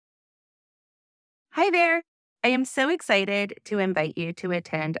Hi there. I am so excited to invite you to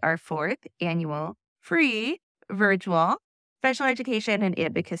attend our fourth annual free virtual special education and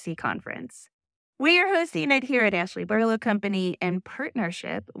advocacy conference. We are hosting it here at Ashley Barlow Company in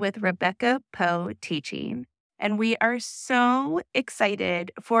partnership with Rebecca Poe Teaching. And we are so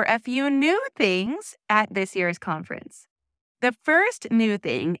excited for a few new things at this year's conference. The first new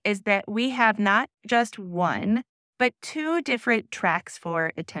thing is that we have not just one, but two different tracks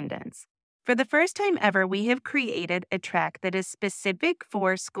for attendance. For the first time ever, we have created a track that is specific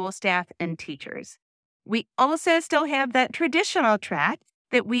for school staff and teachers. We also still have that traditional track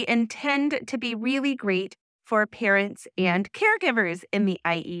that we intend to be really great for parents and caregivers in the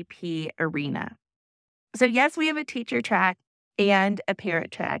IEP arena. So yes, we have a teacher track and a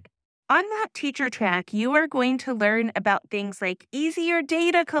parent track. On that teacher track, you are going to learn about things like easier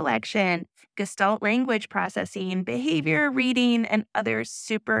data collection, Gestalt language processing, behavior reading, and other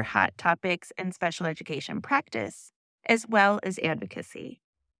super hot topics in special education practice, as well as advocacy.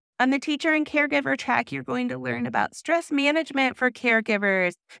 On the teacher and caregiver track, you're going to learn about stress management for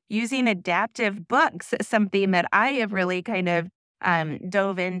caregivers, using adaptive books, something that I have really kind of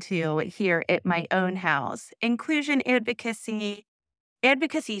dove into here at my own house, inclusion advocacy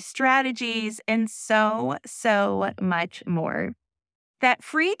strategies, and so much more. That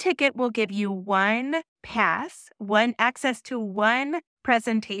free ticket will give you one access to one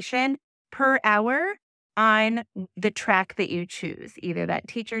presentation per hour on the track that you choose, either that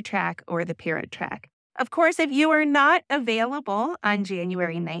teacher track or the parent track. Of course, if you are not available on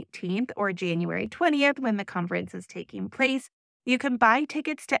January 19th or January 20th when the conference is taking place, you can buy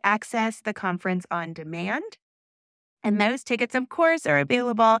tickets to access the conference on demand. And those tickets, of course, are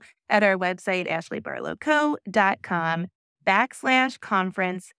available at our website,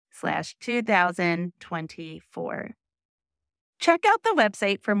 ashleybarlowco.com/conference/2024. Check out the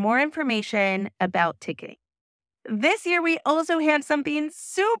website for more information about ticketing. This year, we also have something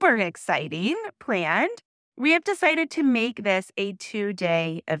super exciting planned. We have decided to make this a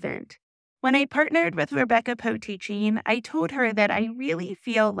 2-day event. When I partnered with Rebecca Poe Teaching, I told her that I really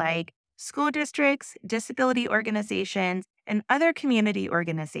feel like school districts, disability organizations, and other community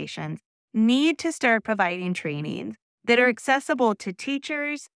organizations need to start providing trainings that are accessible to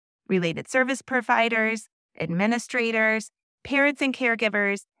teachers, related service providers, administrators, parents and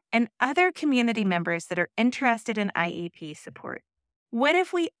caregivers, and other community members that are interested in IEP support. What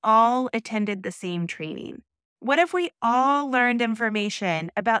if we all attended the same training? What if we all learned information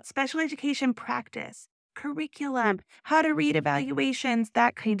about special education practice, curriculum, how to read evaluations,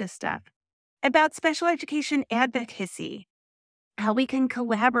 that kind of stuff? About special education advocacy, how we can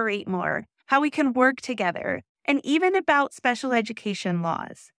collaborate more, how we can work together, and even about special education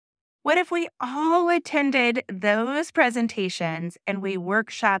laws. What if we all attended those presentations and we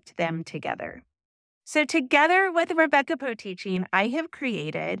workshopped them together? So together with Rebecca Poe Teaching, I have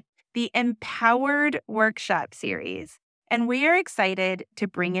created the Empowered Workshop Series, and we are excited to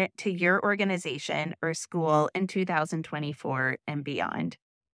bring it to your organization or school in 2024 and beyond.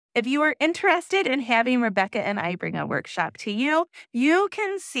 If you are interested in having Rebecca and I bring a workshop to you, you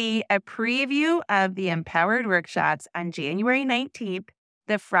can see a preview of the Empowered Workshops on January 19th,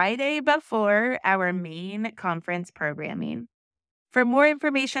 the Friday before our main conference programming. For more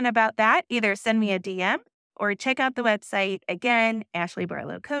information about that, either send me a DM or check out the website, again,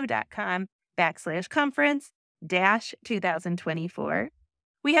 ashleybarlowco.com/conference-2024.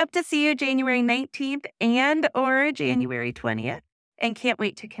 We hope to see you January 19th and or January 20th, and can't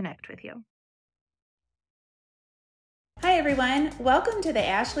wait to connect with you. Hi, everyone. Welcome to the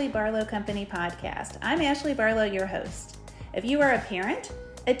Ashley Barlow Company podcast. I'm Ashley Barlow, your host. If you are a parent,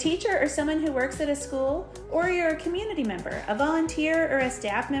 a teacher, or someone who works at a school, or you're a community member, a volunteer, or a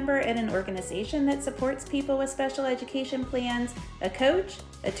staff member at an organization that supports people with special education plans, a coach,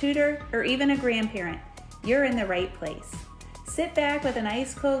 a tutor, or even a grandparent, you're in the right place. Sit back with an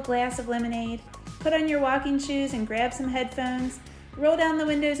ice cold glass of lemonade, put on your walking shoes and grab some headphones, roll down the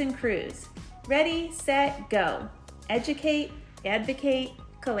windows and cruise. Ready, set, go. Educate, advocate,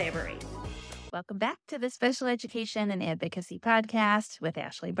 collaborate. Welcome back to the Special Education and Advocacy Podcast with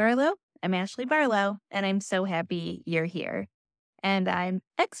Ashley Barlow. I'm Ashley Barlow, and I'm so happy you're here. And I'm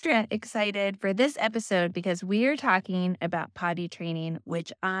extra excited for this episode because we're talking about potty training,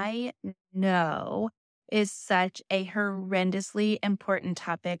 which I know is such a horrendously important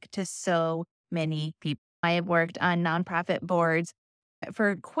topic to so many people. I have worked on nonprofit boards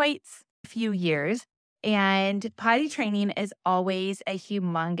for quite a few years, and potty training is always a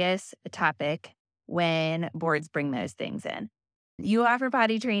humongous topic when boards bring those things in. You offer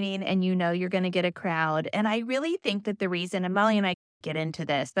potty training and you know you're going to get a crowd. And I really think that the reason, and Molly and I get into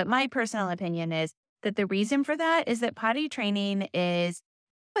this, but my personal opinion is that the reason for that is that potty training is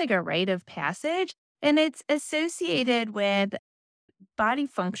like a rite of passage, and it's associated with body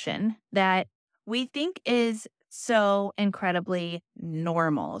function that we think is so incredibly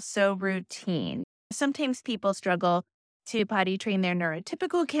normal, so routine. Sometimes people struggle to potty train their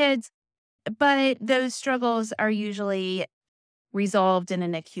neurotypical kids, but those struggles are usually resolved in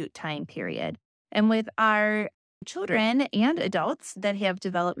an acute time period. And with our children and adults that have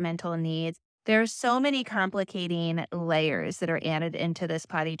developmental needs, there are so many complicating layers that are added into this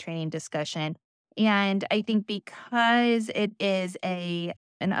potty training discussion. And I think because it is an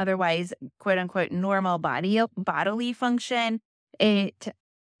otherwise quote unquote normal bodily function, it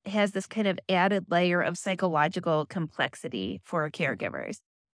has this kind of added layer of psychological complexity for caregivers.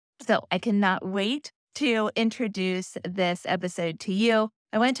 So I cannot wait to introduce this episode to you.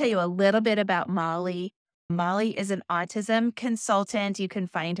 I want to tell you a little bit about Molly. Molly is an autism consultant. You can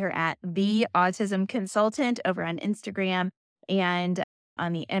find her at The Autism Consultant over on Instagram and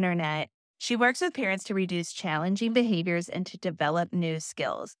on the internet. She works with parents to reduce challenging behaviors and to develop new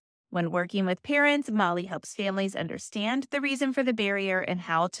skills. When working with parents, Molly helps families understand the reason for the barrier and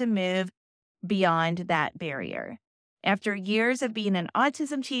how to move beyond that barrier. After years of being an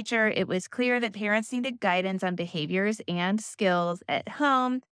autism teacher, it was clear that parents needed guidance on behaviors and skills at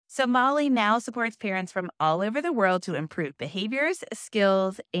home. So Molly now supports parents from all over the world to improve behaviors,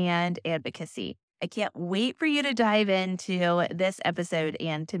 skills, and advocacy. I can't wait for you to dive into this episode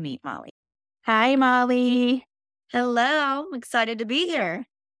and to meet Molly. Hi, Molly. Hello, I'm excited to be here.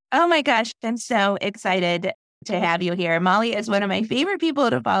 Oh my gosh, I'm so excited to have you here. Molly is one of my favorite people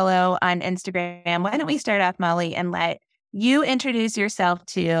to follow on Instagram. Why don't we start off, Molly, and let you introduce yourself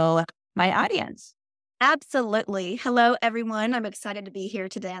to my audience? Absolutely. Hello, everyone. I'm excited to be here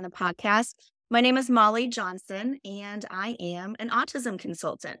today on the podcast. My name is Molly Johnson, and I am an autism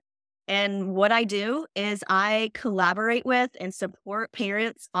consultant. And what I do is I collaborate with and support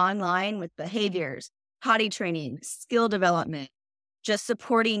parents online with behaviors, potty training, skill development, just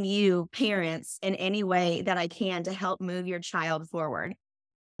supporting you, parents, in any way that I can to help move your child forward.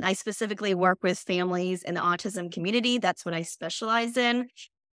 I specifically work with families in the autism community. That's what I specialize in.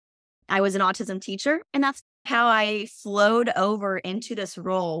 I was an autism teacher, and that's how I flowed over into this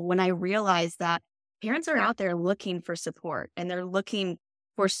role when I realized that parents are out there looking for support, and they're looking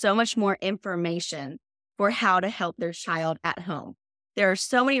for so much more information for how to help their child at home. There are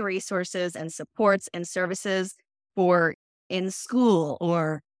so many resources and supports and services for in school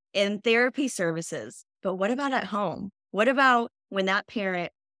or in therapy services. But what about at home? What about when that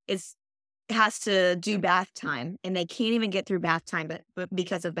parent has to do bath time and they can't even get through bath time but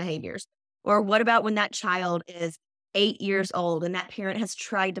because of behaviors? Or what about when that child is 8 years old and that parent has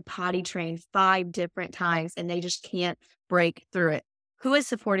tried to potty train 5 different times and they just can't break through it? Who is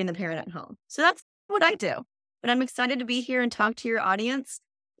supporting the parent at home? So that's what I do. But I'm excited to be here and talk to your audience.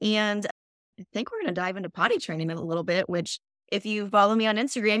 And I think we're going to dive into potty training in a little bit, which if you follow me on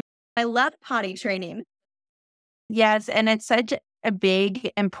Instagram, I love potty training. Yes, and it's such a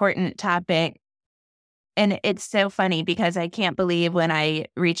big, important topic. And it's so funny because I can't believe when I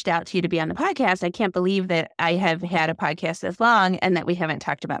reached out to you to be on the podcast, I can't believe that I have had a podcast this long and that we haven't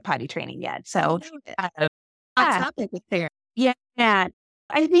talked about potty training yet. So, hot topic with parents. Yeah.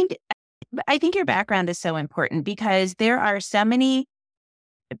 I think your background is so important because there are so many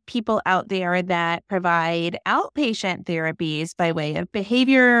people out there that provide outpatient therapies by way of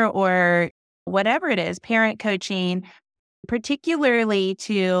behavior or whatever it is, parent coaching, particularly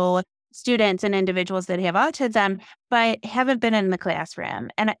to students and individuals that have autism, but haven't been in the classroom.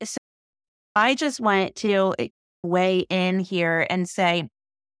 And so I just want to weigh in here and say,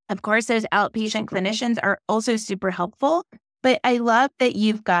 of course, those outpatient clinicians are also super helpful, but I love that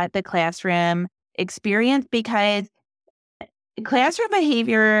you've got the classroom experience because classroom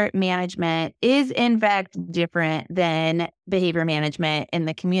behavior management is in fact different than behavior management in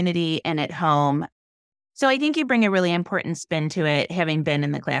the community and at home. So I think you bring a really important spin to it, having been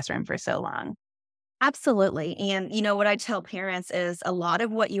in the classroom for so long. Absolutely. And what I tell parents is a lot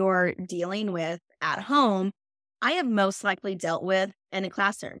of what you're dealing with at home, I have most likely dealt with in a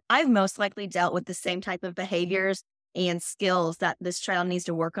classroom. I've most likely dealt with the same type of behaviors and skills that this child needs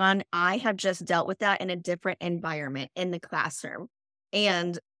to work on. I have just dealt with that in a different environment in the classroom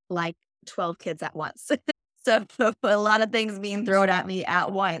and like 12 kids at once. So a lot of things being thrown at me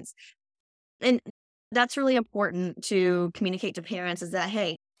at once. And that's really important to communicate to parents is that,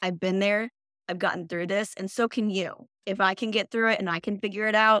 hey, I've been there, I've gotten through this, and so can you. If I can get through it and I can figure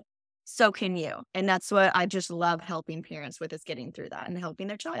it out, so can you. And that's what I just love helping parents with is getting through that and helping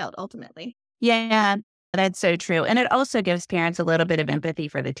their child ultimately. Yeah. That's so true. And it also gives parents a little bit of empathy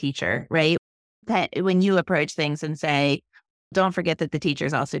for the teacher, right? That when you approach things and say, don't forget that the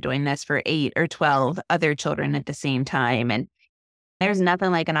teacher's also doing this for 8 or 12 other children at the same time. And there's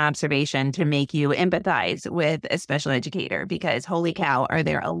nothing like an observation to make you empathize with a special educator because holy cow, are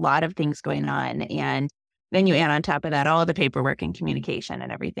there a lot of things going on? And then you add on top of that all the paperwork and communication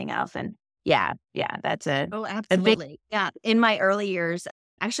and everything else. And yeah, that's Oh, a big, absolutely. Yeah. In my early years,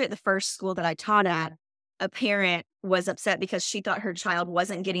 actually at the first school that I taught at, a parent was upset because she thought her child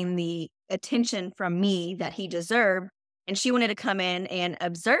wasn't getting the attention from me that he deserved. And she wanted to come in and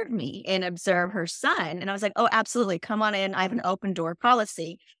observe me and observe her son. And I was like, oh, absolutely. Come on in. I have an open door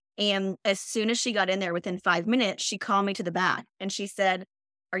policy. And as soon as she got in there within 5 minutes, she called me to the back and she said,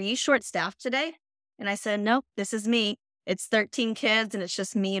 are you short staffed today? And I said, nope, this is me. It's 13 kids and it's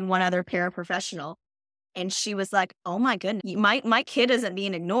just me and one other paraprofessional. And she was like, oh my goodness, my kid isn't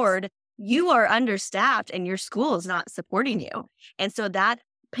being ignored. You are understaffed and your school is not supporting you. And so that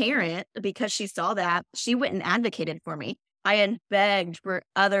parent, because she saw that, she went and advocated for me. I had begged for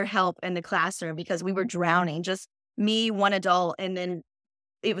other help in the classroom because we were drowning, just me, one adult, and then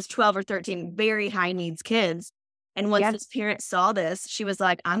it was 12 or 13 very high needs kids. And once this parent saw this, she was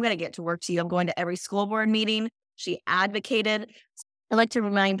like, I'm going to get to work to you. I'm going to every school board meeting. She advocated. I like to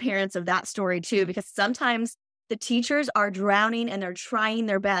remind parents of that story too, because sometimes the teachers are drowning and they're trying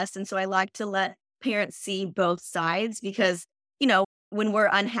their best. And so I like to let parents see both sides because, when we're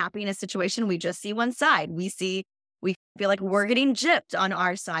unhappy in a situation, we just see one side. We feel like we're getting gypped on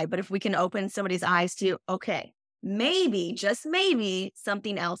our side. But if we can open somebody's eyes to, okay, maybe, just maybe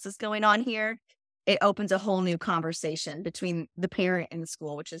something else is going on here, it opens a whole new conversation between the parent and the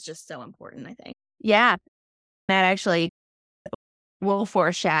school, which is just so important, I think. yeah, that actually will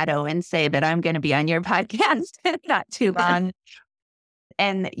foreshadow and say that I'm going to be on your podcast not too long.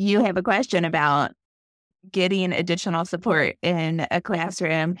 And you have a question about getting additional support in a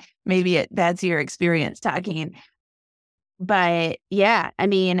classroom. Maybe that's your experience talking. But yeah, I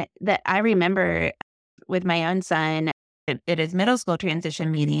mean, that I remember with my own son at his middle school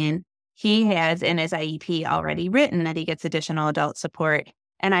transition meeting, he has in his IEP already written that he gets additional adult support.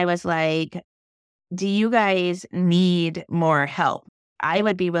 And I was like, do you guys need more help? I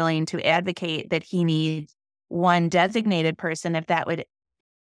would be willing to advocate that he needs one designated person if that would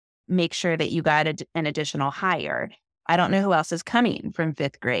make sure that you got an additional hire. I don't know who else is coming from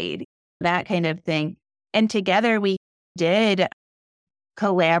 5th grade, that kind of thing. And together we did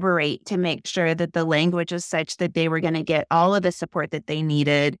collaborate to make sure that the language was such that they were going to get all of the support that they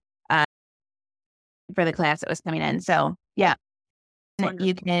needed for the class that was coming in. So yeah, Wonderful.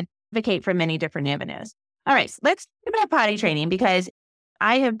 You can advocate for many different avenues. All right, so let's talk about potty training because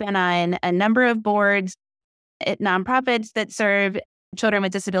I have been on a number of boards at nonprofits that serve children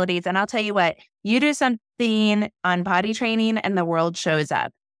with disabilities. And I'll tell you what, you do something on potty training and the world shows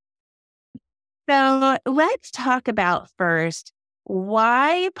up. So let's talk about first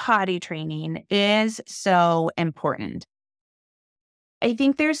why potty training is so important. I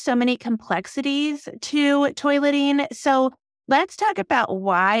think there's so many complexities to toileting. So let's talk about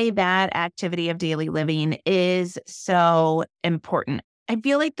why that activity of daily living is so important. I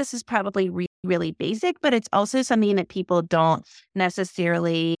feel like this is probably really basic, but it's also something that people don't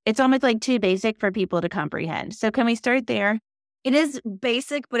necessarily, it's almost like too basic for people to comprehend. So can we start there? It is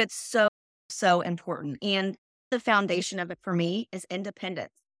basic, but it's so important. And the foundation of it for me is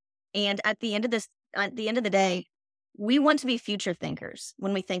independence. And at the end of the day, we want to be future thinkers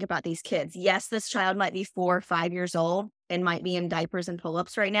when we think about these kids. Yes, this child might be 4 or 5 years old and might be in diapers and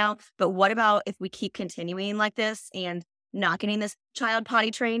pull-ups right now. But what about if we keep continuing like this and not getting this child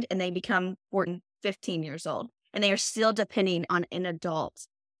potty trained and they become 14, 15 years old and they are still depending on an adult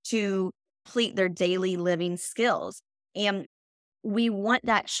to complete their daily living skills. And we want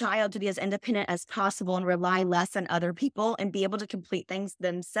that child to be as independent as possible and rely less on other people and be able to complete things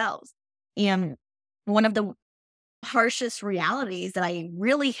themselves. And one of the harshest realities that I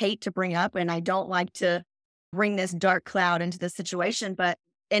really hate to bring up, and I don't like to bring this dark cloud into the situation, but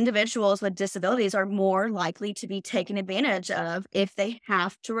individuals with disabilities are more likely to be taken advantage of if they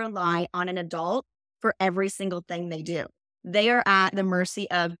have to rely on an adult for every single thing they do. They are at the mercy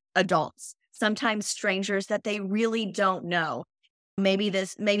of adults, sometimes strangers that they really don't know. Maybe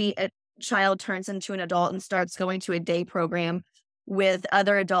a child turns into an adult and starts going to a day program with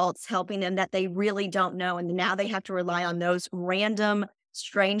other adults helping them that they really don't know. And now they have to rely on those random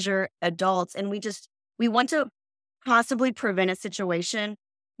stranger adults. And we want to possibly prevent a situation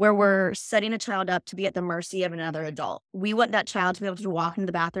where we're setting a child up to be at the mercy of another adult. We want that child to be able to walk into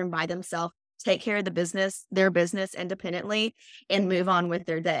the bathroom by themselves, take care of their business independently and move on with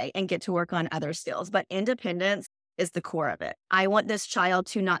their day and get to work on other skills. But independence is the core of it. I want this child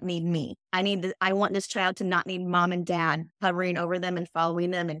to not need me. I want this child to not need mom and dad hovering over them and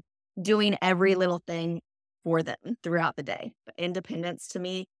following them and doing every little thing for them throughout the day. But independence to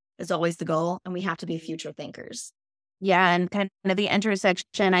me is always the goal, and we have to be future thinkers. Yeah, and kind of the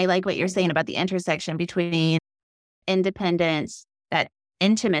intersection, I like what you're saying about the intersection between independence, that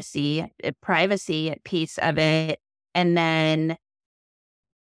intimacy, privacy piece of it, and then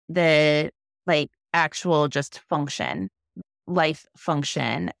the like actual just function, life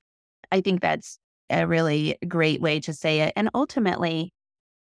function. I think that's a really great way to say it. And ultimately,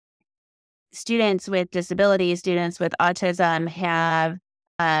 students with disabilities, students with autism have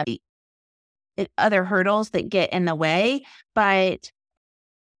other hurdles that get in the way, but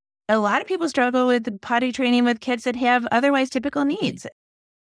a lot of people struggle with potty training with kids that have otherwise typical needs.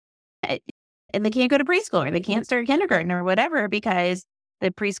 And they can't go to preschool or they can't start kindergarten or whatever because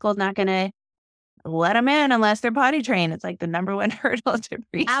the preschool's not going to let them in unless they're potty trained. It's like the number one hurdle to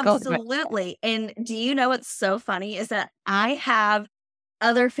preschool. Absolutely. And do you know what's so funny is that I have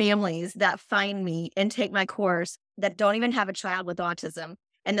other families that find me and take my course that don't even have a child with autism.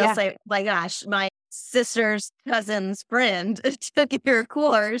 And they'll say, my gosh, my sister's cousin's friend took your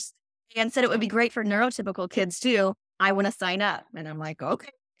course and said it would be great for neurotypical kids too. I want to sign up. And I'm like, okay.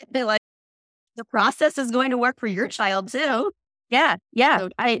 They're like, the process is going to work for your child too. Yeah. So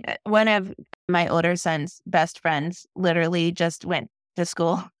one of my older son's best friends literally just went to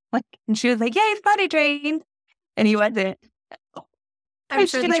school. And she was like, "Yay, he's potty trained." And he wasn't. I'm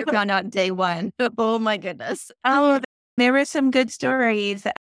sure that you found out day one. Oh my goodness. Oh, there were some good stories.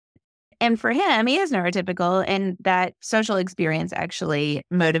 And for him, he is neurotypical, and that social experience actually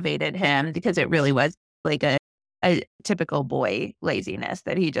motivated him because it really was like a typical boy laziness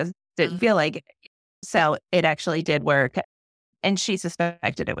that he just didn't feel like. So it actually did work. And she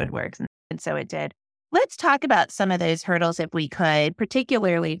suspected it would work. And so it did. Let's talk about some of those hurdles if we could,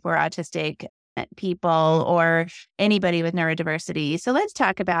 particularly for autistic people or anybody with neurodiversity. So let's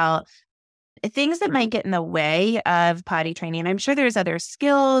talk about things that might get in the way of potty training. I'm sure there's other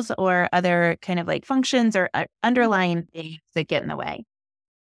skills or other kind of like functions or underlying things that get in the way.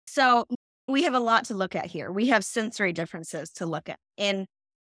 So we have a lot to look at here. We have sensory differences to look at. And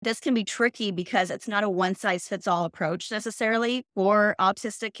this can be tricky because it's not a one-size-fits-all approach necessarily for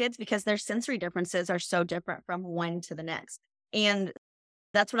autistic kids because their sensory differences are so different from one to the next. And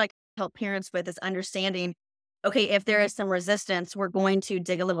that's what I help parents with is understanding, okay, if there is some resistance, we're going to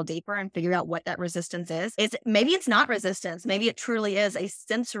dig a little deeper and figure out what that resistance is. Maybe it's not resistance. Maybe it truly is a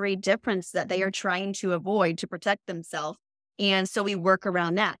sensory difference that they are trying to avoid to protect themselves. And so we work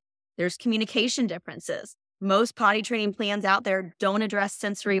around that. There's communication differences. Most potty training plans out there don't address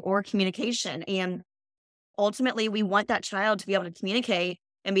sensory or communication. And ultimately, we want that child to be able to communicate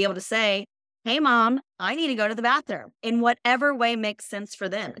and be able to say, "Hey, mom, I need to go to the bathroom," in whatever way makes sense for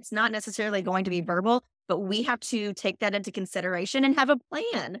them. It's not necessarily going to be verbal, but we have to take that into consideration and have a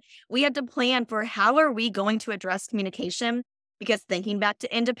plan. We have to plan for how are we going to address communication? Because thinking back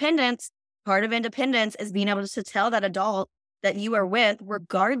to independence, part of independence is being able to tell that adult that you are with,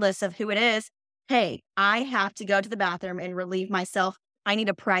 regardless of who it is, "Hey, I have to go to the bathroom and relieve myself. I need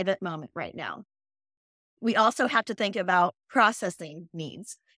a private moment right now." We also have to think about processing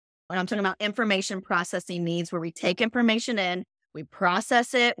needs. When I'm talking about information processing needs, where we take information in, we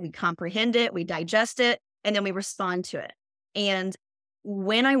process it, we comprehend it, we digest it, and then we respond to it. And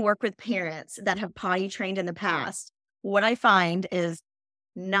when I work with parents that have potty trained in the past, what I find is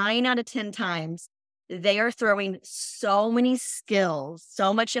 9 out of 10 times, they are throwing so many skills,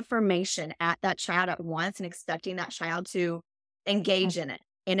 so much information at that child at once and expecting that child to engage in it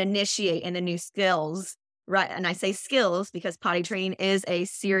and initiate in the new skills, right? And I say skills because potty training is a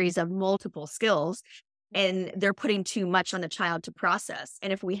series of multiple skills, and they're putting too much on the child to process.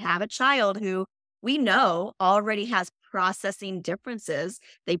 And if we have a child who we know already has processing differences,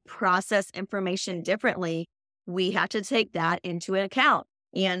 they process information differently, we have to take that into account.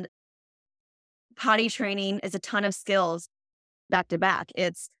 And potty training is a ton of skills back to back.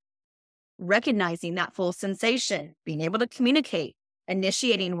 It's recognizing that full sensation, being able to communicate,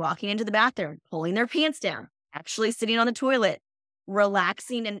 initiating walking into the bathroom, pulling their pants down, actually sitting on the toilet,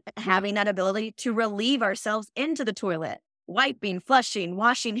 relaxing and having that ability to relieve ourselves into the toilet, wiping, flushing,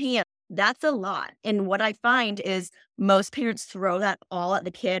 washing hands. That's a lot. And what I find is most parents throw that all at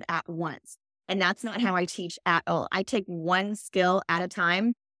the kid at once. And that's not how I teach at all. I take one skill at a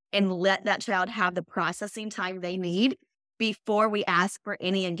time and let that child have the processing time they need before we ask for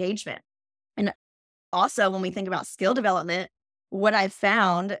any engagement. And also, when we think about skill development, what I've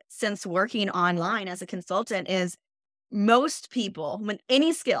found since working online as a consultant is most people, when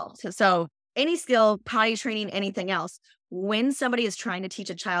any skill, so any skill, potty training, anything else, when somebody is trying to teach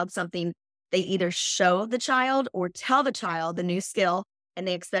a child something, they either show the child or tell the child the new skill, and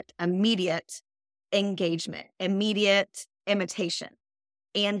they expect immediate engagement, immediate imitation.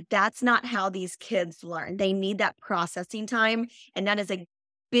 And that's not how these kids learn. They need that processing time. And that is a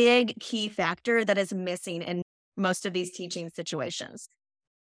big key factor that is missing in most of these teaching situations.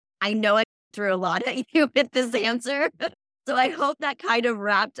 I know I threw a lot at you with this answer. So I hope that kind of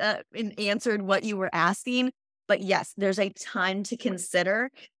wrapped up and answered what you were asking. But yes, there's a ton to consider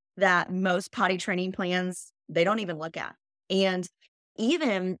that most potty training plans, they don't even look at. And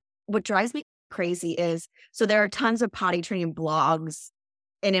even what drives me crazy is, so there are tons of potty training blogs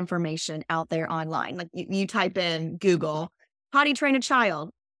and information out there online. Like you type in Google, potty train a child.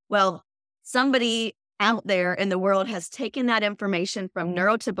 Well, somebody out there in the world has taken that information from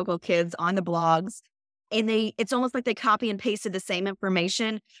neurotypical kids on the blogs, and it's almost like they copy and pasted the same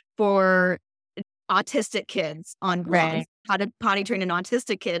information for autistic kids on blogs, Right. how to potty train an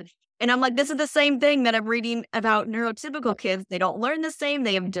autistic kid. And I'm like, this is the same thing that I'm reading about neurotypical kids. They don't learn the same.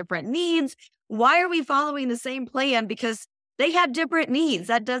 They have different needs. Why are we following the same plan? Because they have different needs.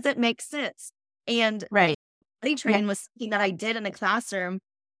 That doesn't make sense. And Right. potty training was something that I did in the classroom.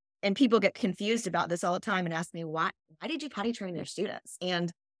 And people get confused about this all the time and ask me, why did you potty train your students?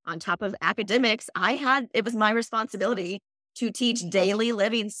 And on top of academics, it was my responsibility to teach daily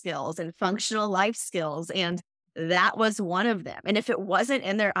living skills and functional life skills. And that was one of them. And if it wasn't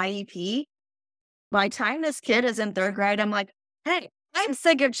in their IEP, by the time this kid is in third grade, I'm like, hey, I'm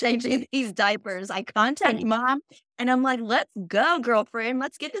sick of changing these diapers. I contact mom and I'm like, let's go, girlfriend.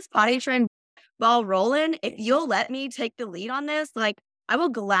 Let's get this potty train ball rolling. If you'll let me take the lead on this, like, I will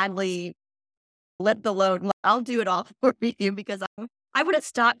gladly let the load. I'll do it all for you because I would have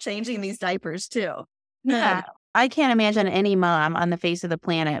stopped changing these diapers too. Yeah. I can't imagine any mom on the face of the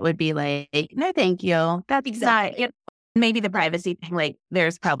planet would be like, no, thank you. That's Exactly. not, maybe the privacy thing, like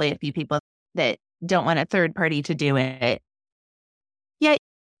there's probably a few people that don't want a third party to do it. Yeah.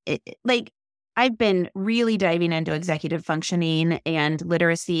 Like I've been really diving into executive functioning and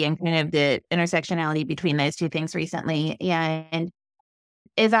literacy and kind of the intersectionality between those two things recently. And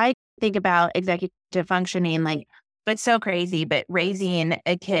as I think about executive functioning, like, it's so crazy, but raising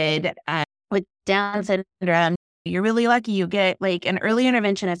a kid with Down syndrome, you're really lucky you get like an early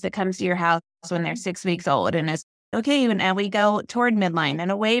interventionist that comes to your house when they're 6 weeks old and is, okay, and now we go toward midline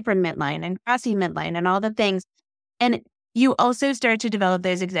and away from midline and crossing midline and all the things. And you also start to develop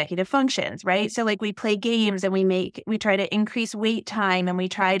those executive functions, right? So like we play games and we try to increase wait time and we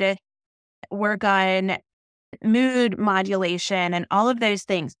try to work on mood modulation and all of those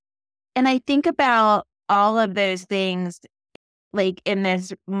things. And I think about all of those things like in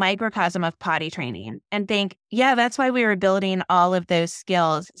this microcosm of potty training and think, yeah, that's why we were building all of those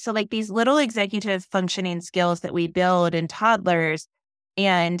skills. So like these little executive functioning skills that we build in toddlers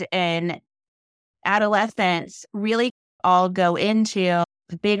and in adolescents really all go into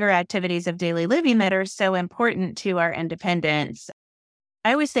bigger activities of daily living that are so important to our independence.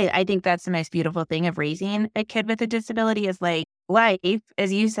 I always say, I think that's the most beautiful thing of raising a kid with a disability is like life,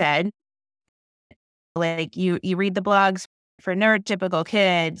 as you said, like you read the blogs for neurotypical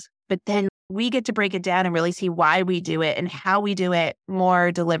kids, but then we get to break it down and really see why we do it and how we do it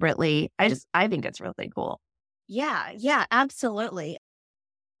more deliberately. I think it's really cool. Yeah, absolutely.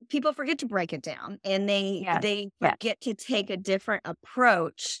 People forget to break it down and they forget to take a different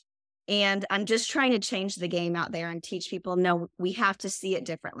approach. And I'm just trying to change the game out there and teach people, no, we have to see it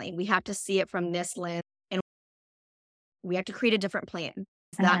differently. We have to see it from this lens and we have to create a different plan.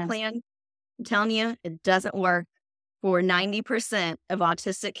 That plan, I'm telling you, it doesn't work for 90% of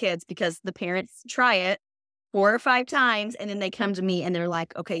autistic kids because the parents try it 4 or 5 times and then they come to me and they're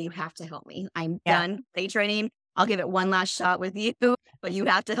like, okay, you have to help me. I'm done play training. I'll give it one last shot with you, but you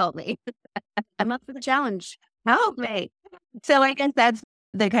have to help me. I'm up for the challenge. Help me. So I guess that's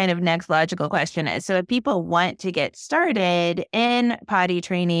the kind of next logical question is, so if people want to get started in potty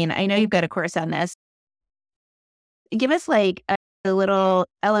training, I know you've got a course on this. Give us like a little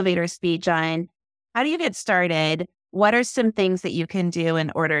elevator speech on how do you get started? What are some things that you can do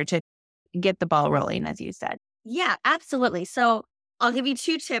in order to get the ball rolling, as you said? Yeah, absolutely. So I'll give you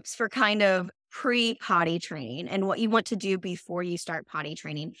 2 tips for kind of pre-potty training and what you want to do before you start potty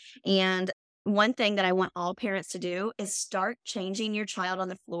training. And one thing that I want all parents to do is start changing your child on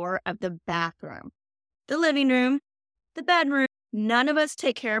the floor of the bathroom, the living room, the bedroom. None of us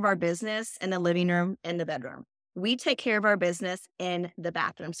take care of our business in the living room and the bedroom. we take care of our business in the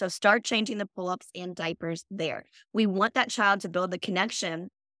bathroom. So start changing the pull-ups and diapers there. We want that child to build the connection,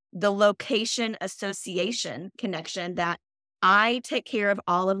 the location association connection, that I take care of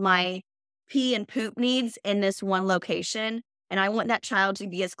all of my pee and poop needs in this one location. And I want that child to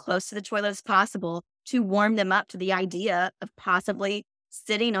be as close to the toilet as possible to warm them up to the idea of possibly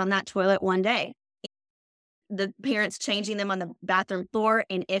sitting on that toilet one day. The parents changing them on the bathroom floor,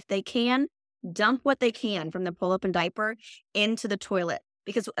 and if they can, dump what they can from the pull-up and diaper into the toilet.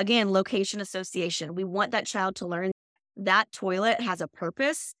 Because again, location association, we want that child to learn that toilet has a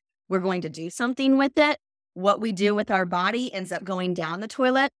purpose. We're going to do something with it. What we do with our body ends up going down the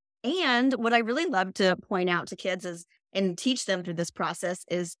toilet. And what I really love to point out to kids is, and teach them through this process,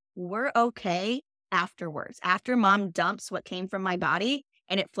 is we're okay afterwards. After mom dumps what came from my body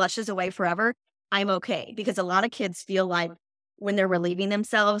and it flushes away forever, I'm okay. Because a lot of kids feel like when they're relieving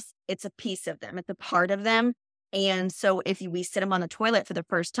themselves, it's a piece of them, it's a part of them. And so if we sit them on the toilet for the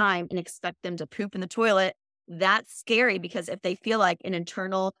first time and expect them to poop in the toilet, that's scary, because if they feel like an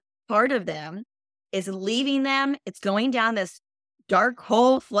internal part of them is leaving them, it's going down this dark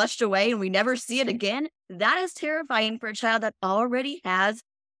hole, flushed away, and we never see it again, that is terrifying for a child that already has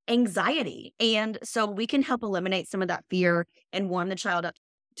anxiety. And so we can help eliminate some of that fear and warm the child up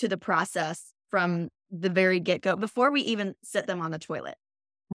to the process from the very get-go before we even sit them on the toilet.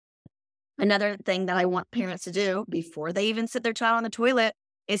 Another thing that I want parents to do before they even sit their child on the toilet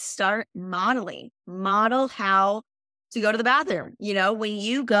is start modeling. Model how to go to the bathroom. You know, when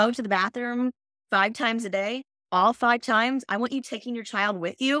you go to the bathroom 5 times a day, all 5 times, I want you taking your child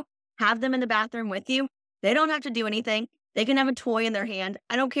with you, have them in the bathroom with you. They don't have to do anything. They can have a toy in their hand.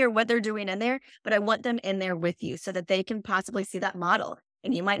 I don't care what they're doing in there, but I want them in there with you so that they can possibly see that model.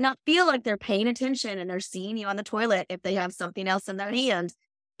 And you might not feel like they're paying attention and they're seeing you on the toilet if they have something else in their hand,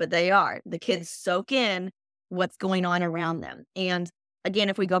 but they are. The kids soak in what's going on around them. And again,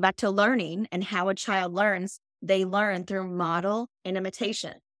 if we go back to learning and how a child learns, they learn through model and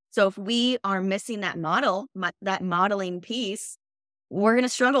imitation. So if we are missing that model, that modeling piece, we're going to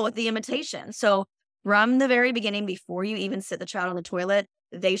struggle with the imitation. So from the very beginning, before you even sit the child on the toilet,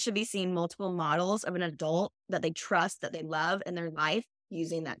 they should be seeing multiple models of an adult that they trust, that they love in their life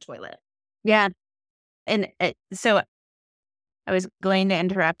using that toilet. Yeah. And so I was going to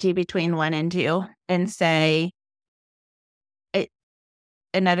interrupt you between 1 and 2 and say,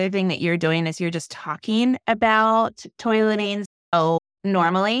 another thing that you're doing is you're just talking about toileting. So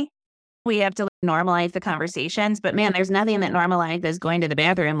normally we have to normalize the conversations, but man, there's nothing that normalizes going to the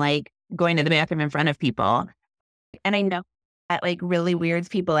bathroom, like going to the bathroom in front of people. And I know that like really weirds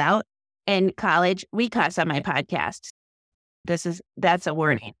people out. In college, we cuss on my podcast. That's a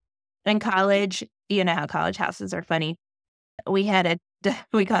warning. In college, you know how college houses are funny. We called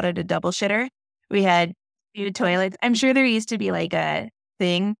it a double shitter. We had 2 toilets. I'm sure there used to be like a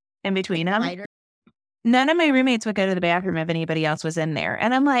thing in between them. None of my roommates would go to the bathroom if anybody else was in there.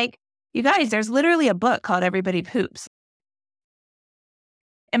 And I'm like, you guys, there's literally a book called Everybody Poops.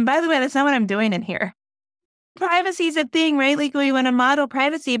 And by the way, that's not what I'm doing in here. Privacy is a thing, right? Like we want to model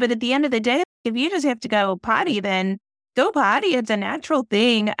privacy, but at the end of the day, if you just have to go potty, then go potty. It's a natural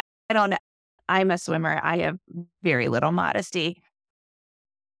thing. I don't know. I'm a swimmer. I have very little modesty.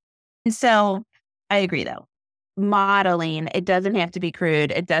 And so I agree though. Modeling, it doesn't have to be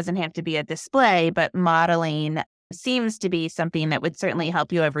crude. It doesn't have to be a display, but modeling seems to be something that would certainly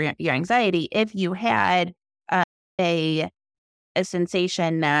help you over your anxiety if you had a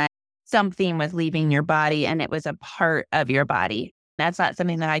sensation that something was leaving your body and it was a part of your body. That's not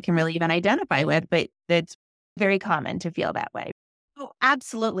something that I can really even identify with, but it's very common to feel that way. Oh,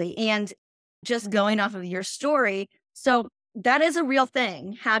 absolutely. And just going off of your story, so that is a real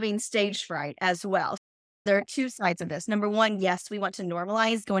thing, having stage fright as well. There are 2 sides of this. Number 1, yes, we want to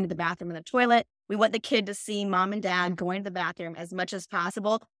normalize going to the bathroom and the toilet. We want the kid to see mom and dad going to the bathroom as much as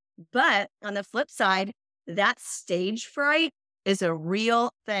possible. But on the flip side, that stage fright is a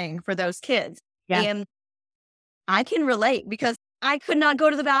real thing for those kids. Yeah. And I can relate because I could not go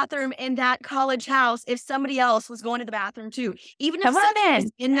to the bathroom in that college house if somebody else was going to the bathroom too. Even if somebody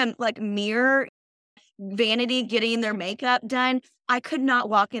was in the like mirror, vanity, getting their makeup done, I could not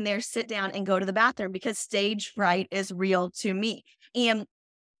walk in there, sit down, and go to the bathroom because stage fright is real to me. And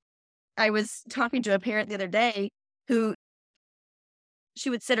I was talking to a parent the other day who she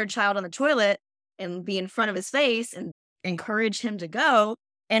would sit her child on the toilet and be in front of his face and encourage him to go.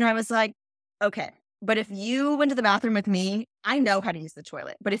 And I was like, okay, but if you went to the bathroom with me, I know how to use the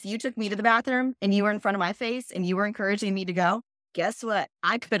toilet. But if you took me to the bathroom and you were in front of my face and you were encouraging me to go, guess what?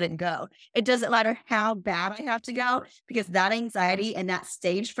 I couldn't go. It doesn't matter how bad I have to go because that anxiety and that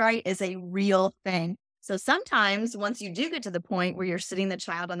stage fright is a real thing So sometimes once you do get to the point where you're sitting the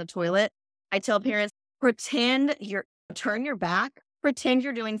child on the toilet, I tell parents, turn your back, pretend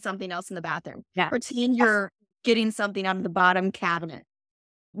you're doing something else in the bathroom. Yeah. Pretend you're getting something out of the bottom cabinet.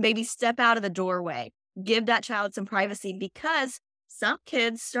 Maybe step out of the doorway. Give that child some privacy, because some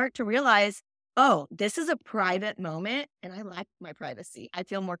kids start to realize, oh, this is a private moment and I like my privacy. I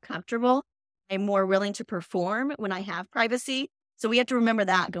feel more comfortable. I'm more willing to perform when I have privacy. So we have to remember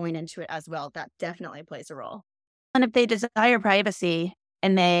that going into it as well. That definitely plays a role. And if they desire privacy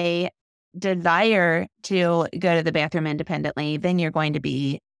and they desire to go to the bathroom independently, then you're going to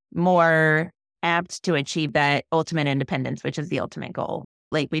be more apt to achieve that ultimate independence, which is the ultimate goal.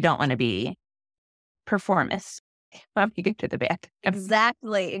 Like, we don't want to be performists when we get to the bathroom.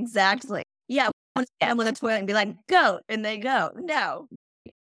 Exactly. Yeah. I'm with a toilet and be like, go. And they go. No.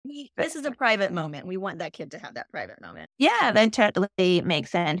 This is a private moment. We want that kid to have that private moment. Yeah, that totally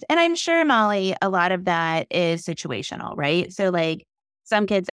makes sense. And I'm sure, Molly, a lot of that is situational, right? So like some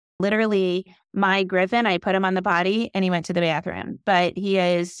kids, literally my Griffin, I put him on the potty and he went to the bathroom, but he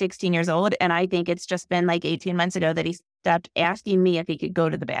is 16 years old. And I think it's just been like 18 months ago that he stopped asking me if he could go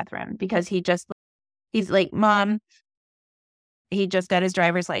to the bathroom, because he's like, Mom, he just got his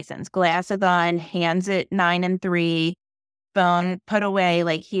driver's license, glasses on, hands at 9 and 3, phone put away.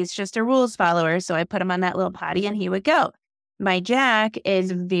 Like, he's just a rules follower. So I put him on that little potty and he would go. My Jack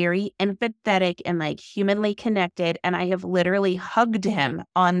is very empathetic and like humanly connected. And I have literally hugged him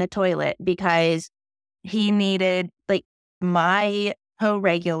on the toilet because he needed like my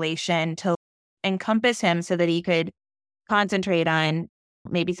co-regulation to encompass him so that he could concentrate on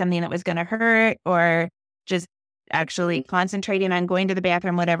maybe something that was going to hurt, or just actually concentrating on going to the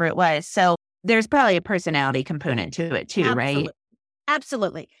bathroom, whatever it was. So there's probably a personality component to it too, right?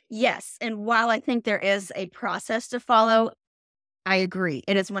 Absolutely. Yes. And while I think there is a process to follow, I agree.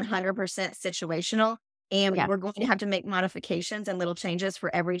 It is 100% situational. And we're going to have to make modifications and little changes for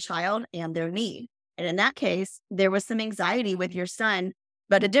every child and their need. And in that case, there was some anxiety with your son,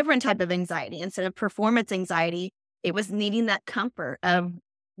 but a different type of anxiety. Instead of performance anxiety, it was needing that comfort of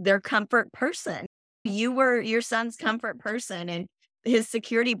their comfort person. You were your son's comfort person and his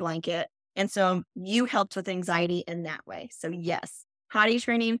security blanket. And so you helped with anxiety in that way. So yes, potty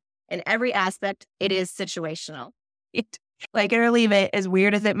training in every aspect, it is situational. Like it or leave it, as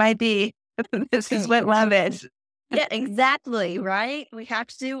weird as it might be. This is what love is. Yeah, exactly. Right. We have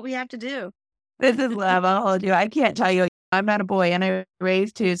to do what we have to do. This is love. I'll hold you. I can't tell you. I'm not a boy and I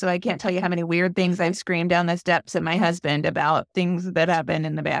raised two, so I can't tell you how many weird things I've screamed down the steps at my husband about things that happen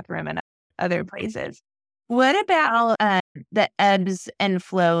in the bathroom and other places. What about the ebbs and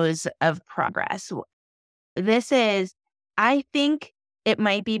flows of progress? I think it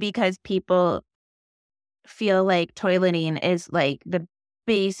might be because people feel like toileting is like the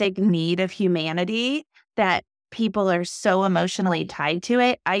basic need of humanity, that people are so emotionally tied to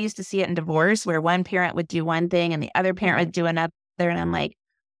it. I used to see it in divorce where one parent would do one thing and the other parent would do another. And I'm like,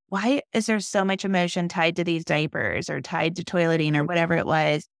 why is there so much emotion tied to these diapers or tied to toileting or whatever it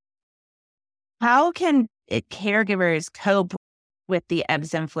was? How can caregivers cope with the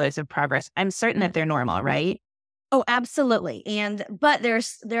ebbs and flows of progress? I'm certain that they're normal, right? Oh, absolutely. But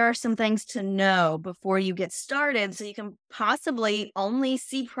there are some things to know before you get started, so you can possibly only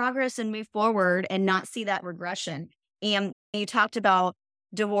see progress and move forward and not see that regression. And you talked about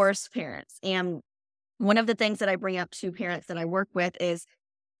divorced parents. And one of the things that I bring up to parents that I work with is,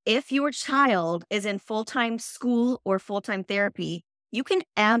 if your child is in full-time school or full-time therapy, you can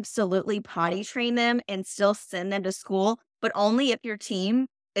absolutely potty train them and still send them to school, but only if your team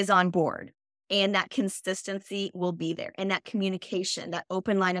is on board. And that consistency will be there. And that communication, that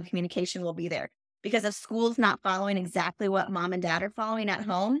open line of communication will be there. Because if school's not following exactly what mom and dad are following at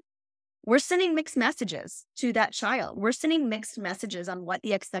home, we're sending mixed messages to that child. We're sending mixed messages on what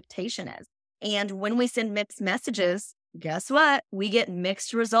the expectation is. And when we send mixed messages, guess what? We get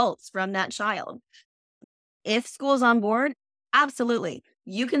mixed results from that child. If school's on board, absolutely.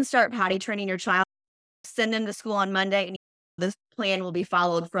 You can start potty training your child, send them to school on Monday, and this plan will be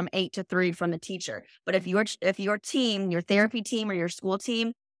followed from 8 to 3 from the teacher. But if your team, your therapy team or your school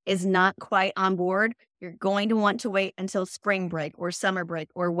team is not quite on board, you're going to want to wait until spring break or summer break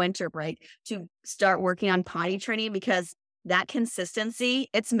or winter break to start working on potty training, because that consistency,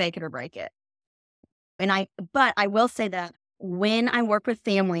 it's make it or break it. But I will say that when I work with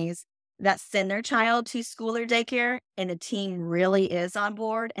families that send their child to school or daycare and the team really is on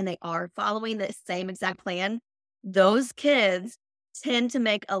board and they are following the same exact plan, those kids tend to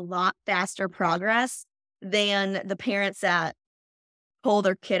make a lot faster progress than the parents that pull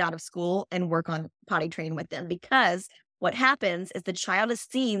their kid out of school and work on potty training with them. Because what happens is the child is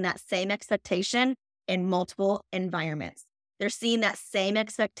seeing that same expectation in multiple environments. They're seeing that same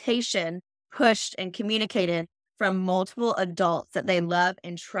expectation pushed and communicated from multiple adults that they love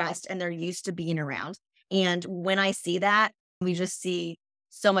and trust and they're used to being around. And when I see that, we just see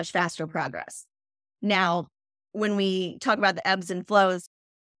so much faster progress. Now, when we talk about the ebbs and flows,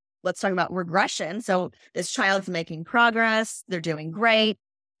 let's talk about regression. So this child's making progress, they're doing great.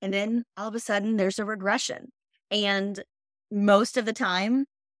 And then all of a sudden there's a regression. And most of the time,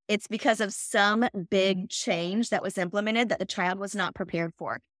 it's because of some big change that was implemented that the child was not prepared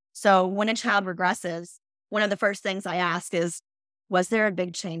for. So when a child regresses, one of the first things I ask is, was there a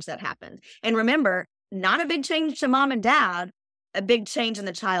big change that happened? And remember, not a big change to mom and dad, a big change in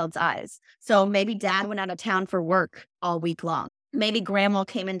the child's eyes. So maybe dad went out of town for work all week long. Maybe grandma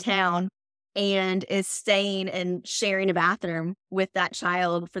came in town and is staying and sharing a bathroom with that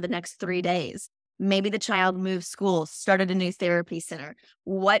child for the next 3 days. Maybe the child moved schools, started a new therapy center.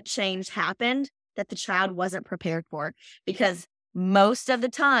 What change happened that the child wasn't prepared for? Because most of the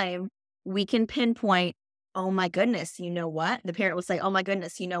time we can pinpoint, oh my goodness, you know what? The parent will say, oh my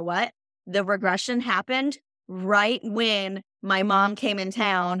goodness, you know what? The regression happened right when my mom came in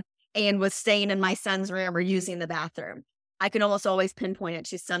town and was staying in my son's room or using the bathroom. I can almost always pinpoint it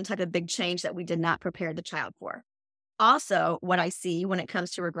to some type of big change that we did not prepare the child for. Also, what I see when it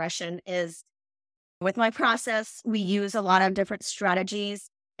comes to regression is with my process, we use a lot of different strategies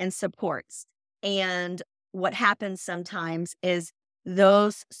and supports. And what happens sometimes is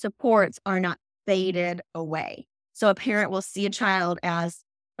those supports are not faded away. So a parent will see a child as,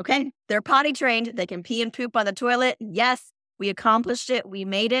 okay, they're potty trained. They can pee and poop on the toilet. Yes, we accomplished it. We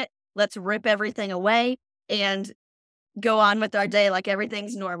made it. Let's rip everything away and go on with our day like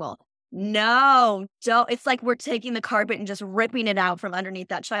everything's normal. No, don't. It's like we're taking the carpet and just ripping it out from underneath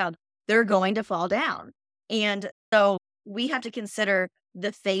that child. They're going to fall down. And so we have to consider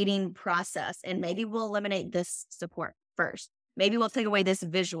the fading process. And maybe we'll eliminate this support first. Maybe we'll take away this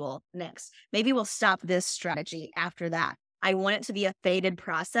visual next. Maybe we'll stop this strategy after that. I want it to be a faded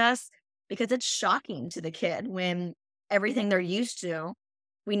process because it's shocking to the kid when everything they're used to,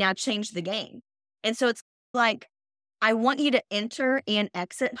 we now change the game. And so it's like, I want you to enter and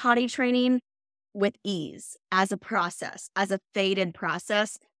exit potty training with ease as a process, as a faded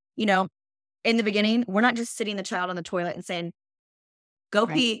process. You know, in the beginning, we're not just sitting the child on the toilet and saying, go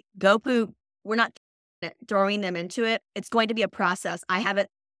pee, go poop. We're not throwing them into it. It's going to be a process. I have it.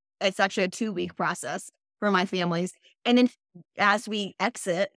 It's actually a 2-week process for my families. And then as we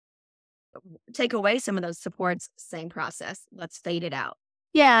exit, take away some of those supports, same process. Let's fade it out.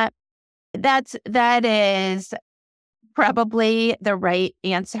 Yeah, that is probably the right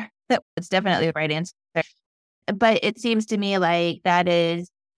answer. That's definitely the right answer. But it seems to me like those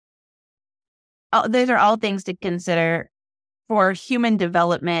are all things to consider for human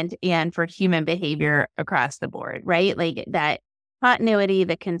development and for human behavior across the board, right? Like that continuity,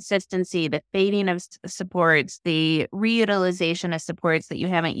 the consistency, the fading of supports, the reutilization of supports that you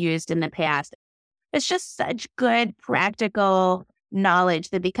haven't used in the past. It's just such good practical knowledge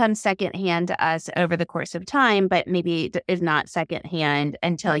that becomes secondhand to us over the course of time, but maybe is not secondhand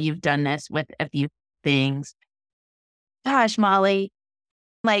until you've done this with a few things. Gosh, Molly,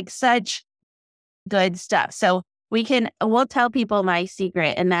 like such good stuff. So we'll tell people my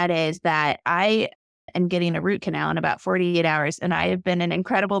secret, and that is that I am getting a root canal in about 48 hours, and I have been in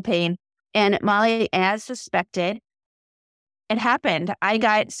incredible pain. And Molly, as suspected, it happened. I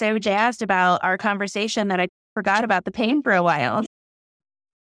got so jazzed about our conversation that I forgot about the pain for a while.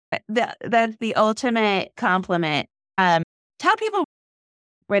 That's the ultimate compliment. Tell people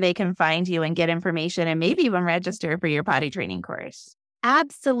where they can find you and get information and maybe even register for your potty training course.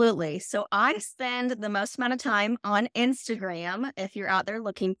 Absolutely. So I spend the most amount of time on Instagram. If you're out there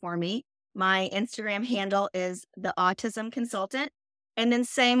looking for me, my Instagram handle is the Autism Consultant. And then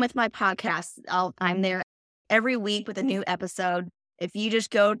same with my podcast. I'm there every week with a new episode. If you just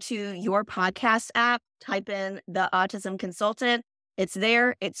go to your podcast app, type in the Autism Consultant, it's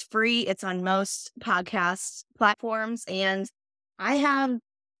there. It's free. It's on most podcast platforms. And I have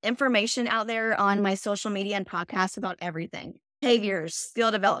information out there on my social media and podcasts about everything. Behaviors, skill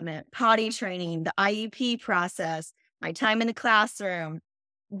development, potty training, the IEP process, my time in the classroom,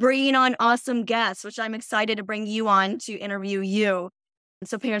 bringing on awesome guests, which I'm excited to bring you on to interview you.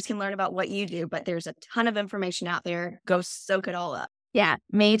 So parents can learn about what you do, but there's a ton of information out there. Go soak it all up. Yeah,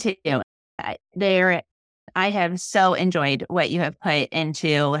 me too. I have so enjoyed what you have put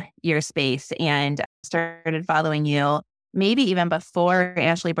into your space and started following you maybe even before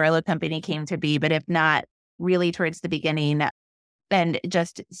Ashley Barlow Company came to be, but if not, really towards the beginning, and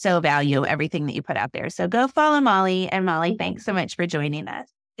just so value everything that you put out there. So go follow Molly. And Molly, thanks so much for joining us.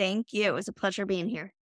 Thank you. It was a pleasure being here.